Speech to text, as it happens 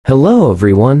Hello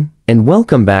everyone, and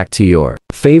welcome back to your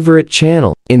favorite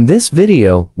channel. In this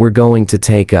video, we're going to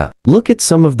take a look at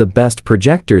some of the best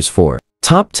projectors for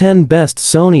Top 10 Best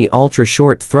Sony Ultra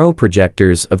Short Throw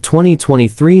Projectors of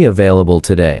 2023 available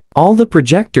today. All the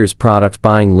Projectors product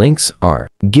buying links are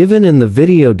given in the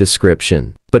video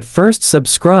description. But first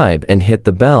subscribe and hit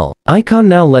the bell icon.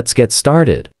 Now let's get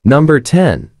started. Number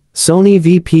 10. Sony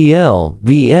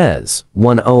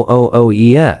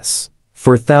VPL-VW5000ES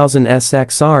 4000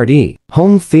 SXRD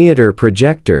Home Theater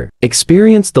Projector.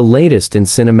 Experience the latest in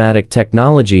cinematic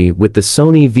technology with the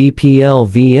Sony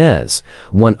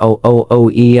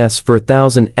VPL-VW5000ES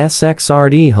 4000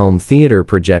 SXRD Home Theater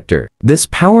Projector. This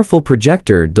powerful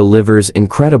projector delivers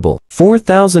incredible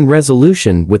 4000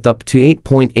 resolution with up to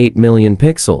 8.8 million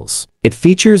pixels. It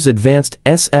features advanced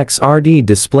SXRD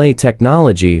display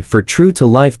technology for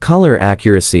true-to-life color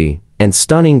accuracy and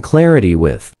stunning clarity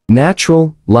with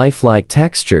natural, lifelike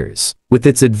textures. With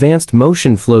its advanced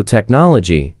motion flow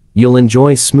technology, you'll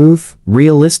enjoy smooth,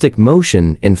 realistic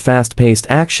motion in fast-paced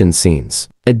action scenes.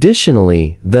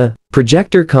 Additionally, the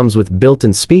projector comes with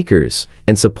built-in speakers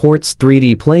and supports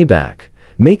 3D playback,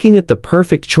 making it the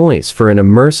perfect choice for an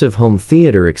immersive home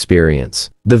theater experience.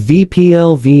 The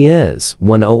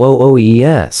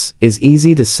VPL-VW5000ES is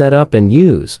easy to set up and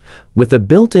use, with a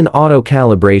built-in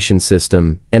auto-calibration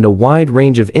system and a wide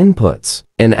range of inputs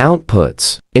and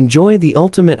outputs. Enjoy the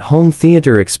ultimate home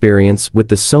theater experience with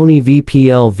the Sony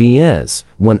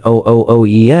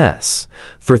VPL-VW5000ES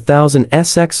 4000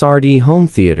 SXRD Home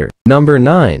Theater. Number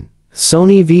 9.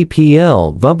 Sony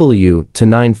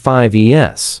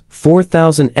VPL-VW5000ES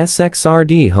 4000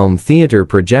 SXRD Home Theater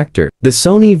Projector. The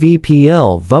Sony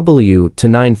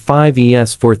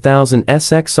VPL-VW5000ES 4000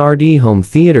 SXRD Home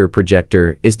Theater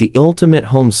Projector is the ultimate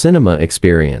home cinema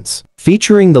experience.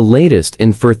 Featuring the latest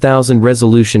in 4000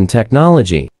 resolution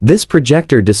technology, this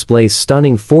projector displays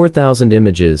stunning 4000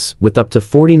 images with up to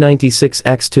 4096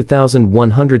 x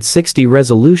 2160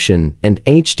 resolution and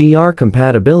HDR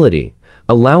compatibility,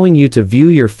 allowing you to view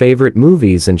your favorite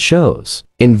movies and shows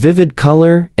in vivid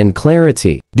color and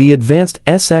clarity. The advanced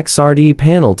SXRD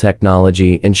panel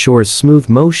technology ensures smooth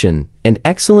motion and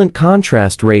excellent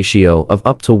contrast ratio of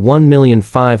up to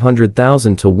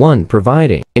 1,500,000 to 1,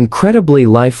 providing incredibly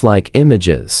lifelike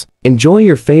images. Enjoy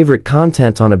your favorite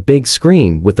content on a big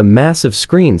screen with a massive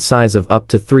screen size of up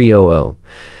to 300.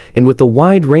 And with a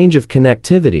wide range of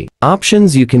connectivity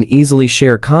options, you can easily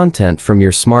share content from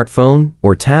your smartphone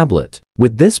or tablet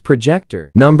with this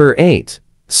projector. Number 8.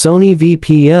 Sony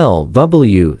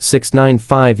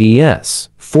VPL-VW695ES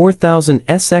 4000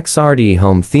 SXRD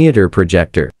Home Theater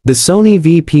Projector. The Sony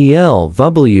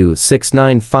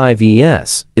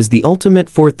VPL-VW695ES is the ultimate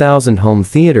 4000 home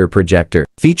theater projector,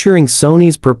 featuring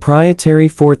Sony's proprietary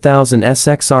 4000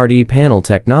 SXRD panel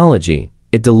technology.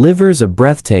 It delivers a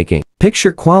breathtaking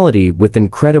picture quality with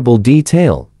incredible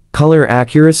detail, color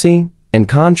accuracy, and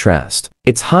contrast.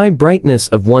 Its high brightness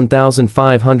of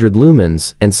 1500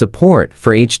 lumens and support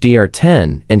for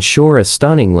HDR10 ensure a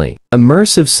stunningly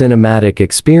immersive cinematic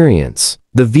experience.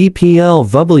 The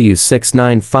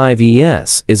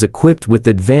VPL-VW695ES is equipped with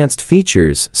advanced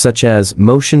features such as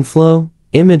motion flow,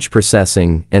 image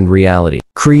processing, and reality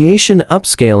creation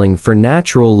upscaling for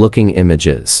natural-looking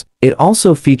images. It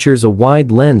also features a wide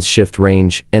lens shift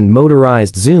range and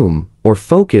motorized zoom or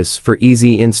focus for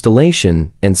easy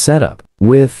installation and setup.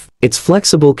 With its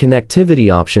flexible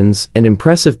connectivity options and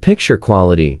impressive picture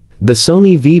quality, the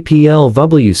Sony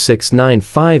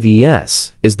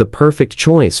VPL-VW695ES is the perfect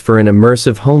choice for an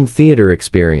immersive home theater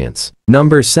experience.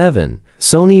 Number 7.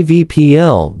 Sony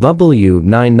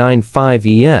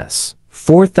VPL-VW995ES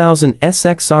 4000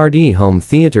 SXRD Home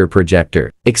Theater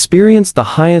Projector. Experience the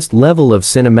highest level of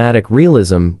cinematic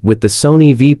realism with the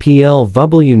Sony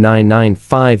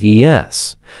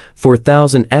VPL-VW995ES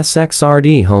 4000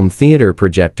 SXRD Home Theater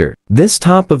Projector. This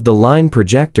top-of-the-line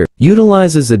projector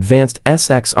utilizes advanced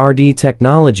SXRD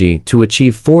technology to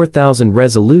achieve 4000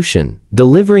 resolution,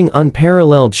 delivering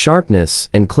unparalleled sharpness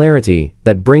and clarity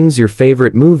that brings your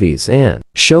favorite movies and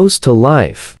shows to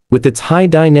life. With its high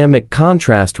dynamic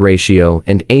contrast ratio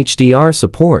and HDR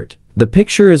support, the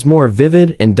picture is more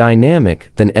vivid and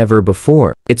dynamic than ever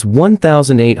before. Its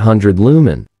 1800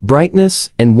 lumen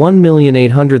brightness and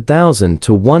 1,800,000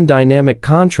 to 1 dynamic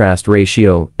contrast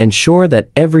ratio ensure that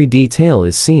every detail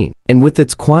is seen. And with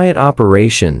its quiet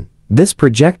operation, this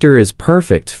projector is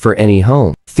perfect for any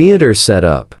home theater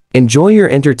setup. Enjoy your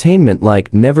entertainment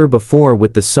like never before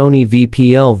with the Sony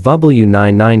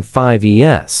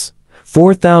VPL-VW995ES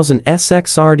 4000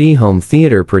 SXRD Home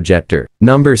Theater Projector.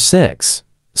 Number 6.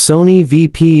 Sony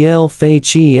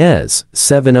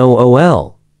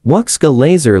VPL-VW700L WUXGA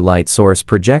laser light source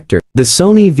projector. The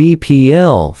Sony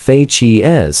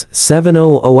VPL-VW5000ES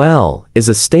 700L is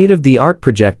a state-of-the-art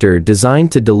projector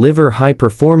designed to deliver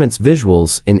high-performance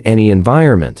visuals in any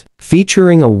environment.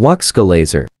 Featuring a WUXGA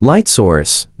laser light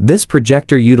source, this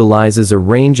projector utilizes a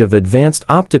range of advanced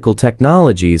optical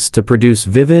technologies to produce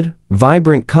vivid,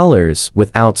 vibrant colors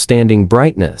with outstanding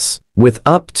brightness. With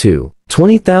up to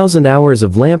 20,000 hours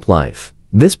of lamp life,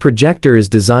 this projector is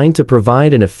designed to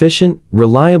provide an efficient,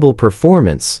 reliable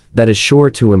performance that is sure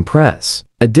to impress.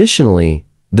 Additionally,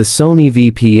 the Sony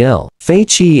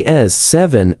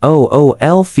VPL-VW5000ES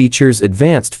 700L features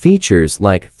advanced features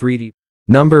like 3D.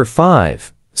 Number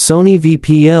 5. Sony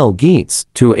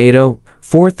VPL-VW5000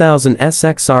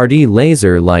 SXRD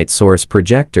Laser Light Source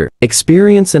Projector.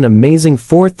 Experience an amazing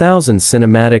 4000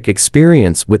 cinematic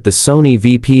experience with the Sony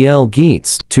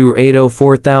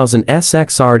VPL-VW5000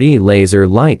 SXRD Laser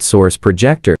Light Source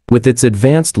Projector. With its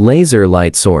advanced laser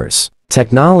light source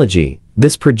technology,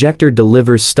 this projector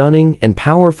delivers stunning and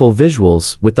powerful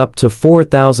visuals with up to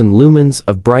 4000 lumens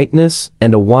of brightness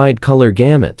and a wide color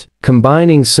gamut.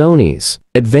 Combining Sony's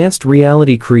advanced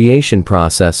reality creation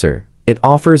processor, it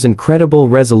offers incredible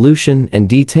resolution and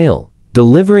detail,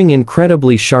 delivering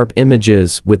incredibly sharp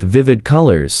images with vivid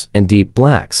colors and deep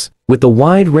blacks. With a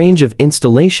wide range of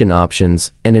installation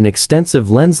options and an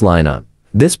extensive lens lineup,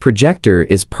 this projector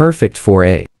is perfect for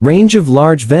a range of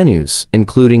large venues,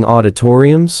 including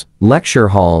auditoriums, lecture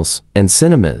halls, and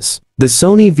cinemas. The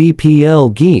Sony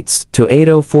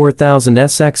VPL-VW5000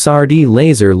 SXRD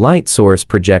Laser Light Source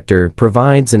Projector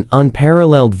provides an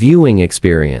unparalleled viewing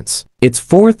experience. Its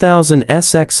 4000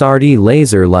 SXRD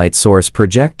Laser Light Source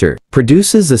Projector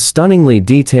produces a stunningly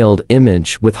detailed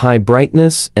image with high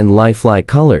brightness and lifelike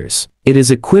colors. It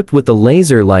is equipped with a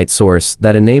laser light source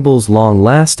that enables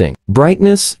long-lasting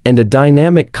brightness and a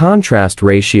dynamic contrast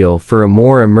ratio for a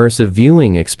more immersive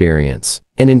viewing experience.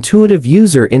 An intuitive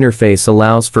user interface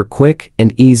allows for quick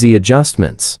and easy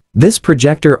adjustments. This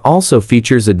projector also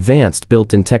features advanced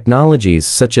built-in technologies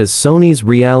such as Sony's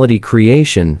reality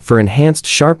creation for enhanced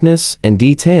sharpness and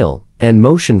detail, and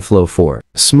motion flow for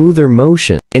smoother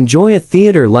motion. Enjoy a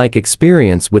theater-like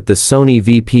experience with the Sony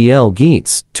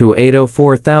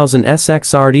VPL-VW5000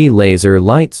 SXRD Laser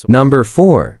Lights. Number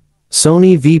 4.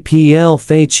 Sony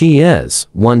VPL-VW50ES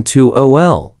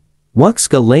 120L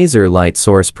WUXGA Laser Light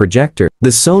Source Projector. The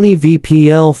Sony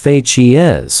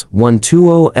VPL-VW50ES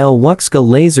 120L WUXGA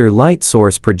Laser Light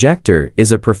Source Projector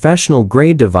is a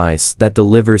professional-grade device that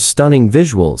delivers stunning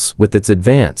visuals with its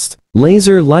advanced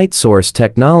laser light source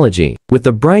technology. With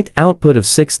a bright output of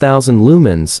 6000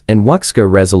 lumens and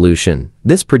WUXGA resolution,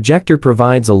 this projector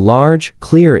provides a large,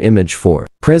 clear image for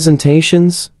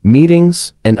presentations,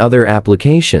 meetings, and other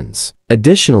applications.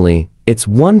 Additionally, its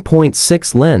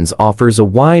 1.6 lens offers a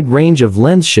wide range of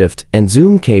lens shift and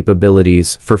zoom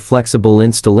capabilities for flexible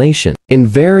installation in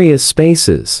various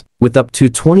spaces, with up to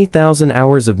 20,000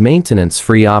 hours of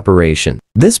maintenance-free operation.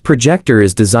 This projector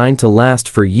is designed to last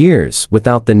for years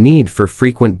without the need for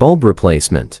frequent bulb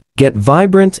replacement. Get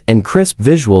vibrant and crisp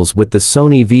visuals with the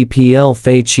Sony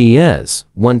VPL-VW50ES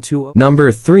 120.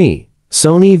 Number 3.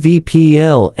 Sony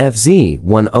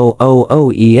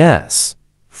VPL-VW1000ES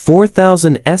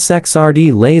 4000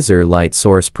 SXRD Laser Light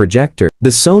Source Projector. The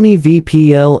Sony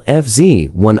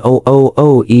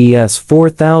VPL-VW1000ES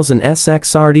 4000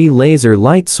 SXRD Laser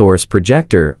Light Source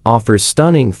Projector offers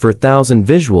stunning 4000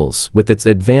 visuals with its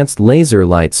advanced laser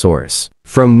light source.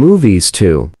 From movies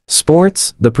to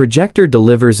sports, the projector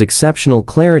delivers exceptional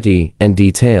clarity and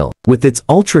detail. With its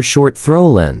ultra-short throw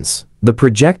lens, the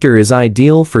projector is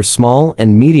ideal for small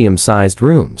and medium-sized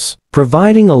rooms,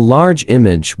 providing a large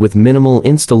image with minimal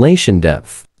installation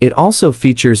depth. It also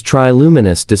features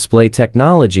triluminous display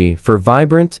technology for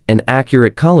vibrant and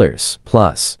accurate colors,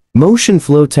 plus motion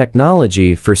flow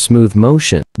technology for smooth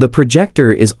motion. The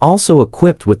projector is also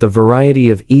equipped with a variety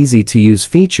of easy-to-use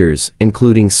features,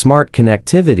 including smart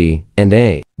connectivity and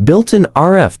a built-in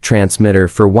RF transmitter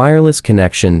for wireless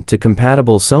connection to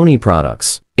compatible Sony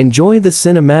products. Enjoy the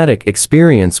cinematic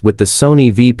experience with the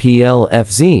Sony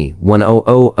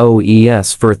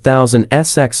VPL-VW1000ES 4000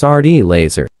 SXRD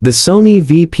laser. The Sony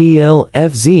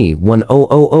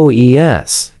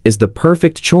VPL-VW1000ES is the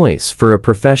perfect choice for a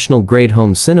professional-grade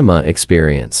home cinema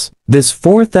experience. This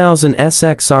 4000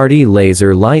 SXRD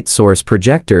laser light source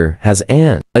projector has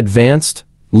an advanced,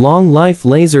 long-life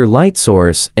laser light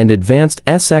source and advanced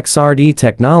SXRD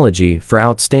technology for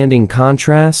outstanding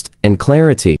contrast and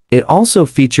clarity. It also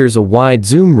features a wide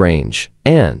zoom range,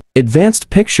 and advanced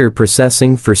picture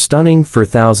processing for stunning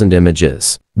 4000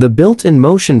 images. The built-in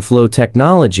motion flow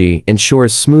technology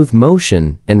ensures smooth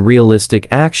motion and realistic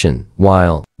action,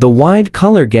 while the wide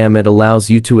color gamut allows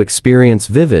you to experience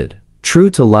vivid,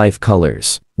 true-to-life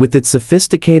colors. With its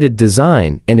sophisticated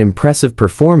design and impressive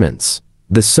performance,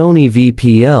 the Sony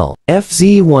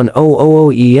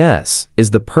VPL-VW5000ES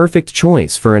is the perfect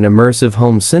choice for an immersive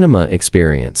home cinema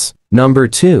experience. Number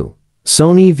 2.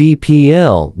 Sony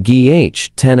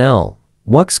VPL-VW5000ES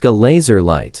WUXGA Laser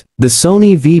Light. The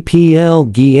Sony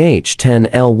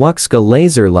VPL-VW5000ES WUXGA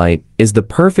Laser Light is the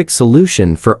perfect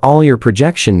solution for all your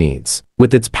projection needs.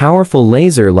 With its powerful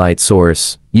laser light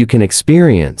source, you can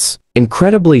experience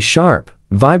incredibly sharp,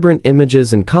 vibrant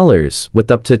images and colors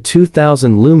with up to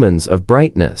 2000 lumens of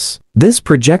brightness. This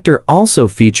projector also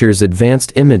features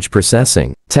advanced image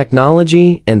processing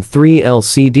technology and 3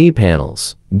 LCD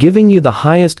panels, giving you the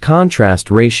highest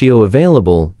contrast ratio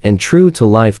available and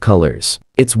true-to-life colors.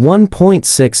 Its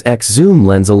 1.6x zoom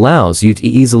lens allows you to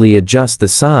easily adjust the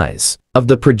size of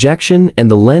the projection,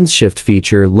 and the lens shift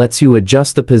feature lets you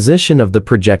adjust the position of the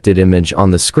projected image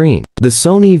on the screen. The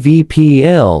Sony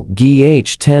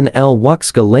VPL-VW5000ES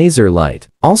WUXGA Laser Light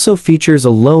also features a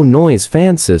low-noise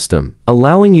fan system,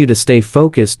 allowing you to stay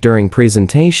focused during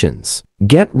presentations.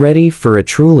 Get ready for a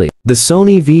truly The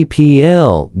Sony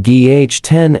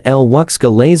VPL-VW5000ES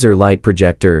WUXGA Laser Light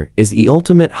Projector is the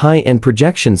ultimate high-end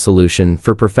projection solution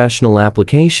for professional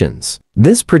applications.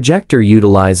 This projector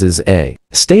utilizes a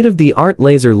state-of-the-art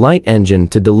laser light engine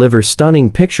to deliver stunning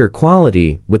picture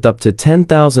quality with up to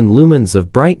 10,000 lumens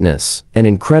of brightness, an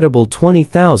incredible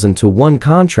 20,000:1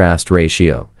 contrast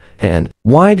ratio, and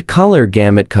wide color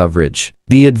gamut coverage.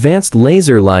 The advanced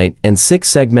laser light and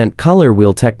 6-segment color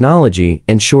wheel technology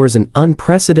ensures an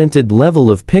unprecedented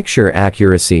level of picture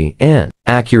accuracy,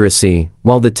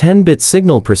 while the 10-bit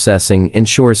signal processing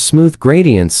ensures smooth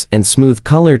gradients and smooth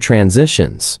color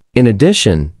transitions. In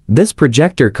addition, this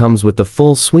projector comes with a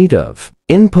full suite of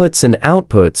inputs and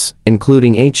outputs,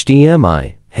 including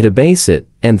HDMI, HDBaseT,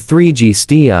 and 3G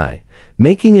SDI,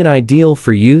 making it ideal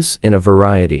for use in a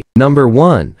variety. Number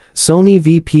 1. Sony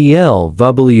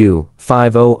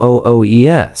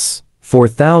VPL-VW5000ES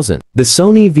 4000. The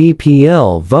Sony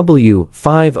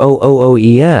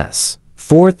VPL-VW5000ES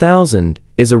 4000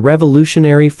 is a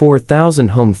revolutionary 4000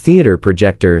 home theater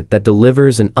projector that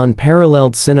delivers an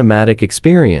unparalleled cinematic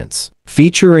experience.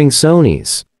 Featuring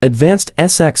Sony's advanced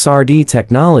SXRD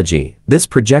technology, this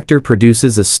projector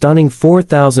produces a stunning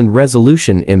 4000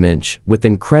 resolution image with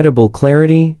incredible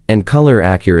clarity and color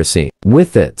accuracy.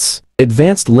 With its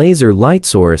advanced laser light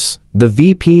source, the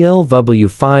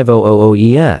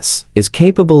VPL-VW5000ES is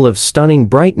capable of stunning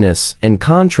brightness and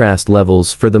contrast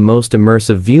levels for the most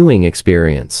immersive viewing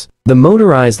experience. The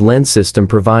motorized lens system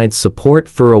provides support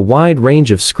for a wide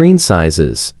range of screen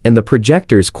sizes, and the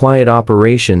projector's quiet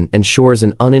operation ensures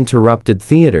an uninterrupted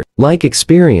theater-like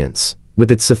experience. With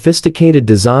its sophisticated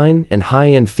design and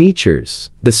high-end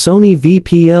features, the Sony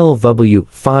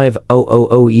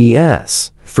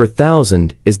VPL-VW5000ES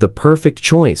 4000 is the perfect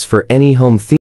choice for any home theater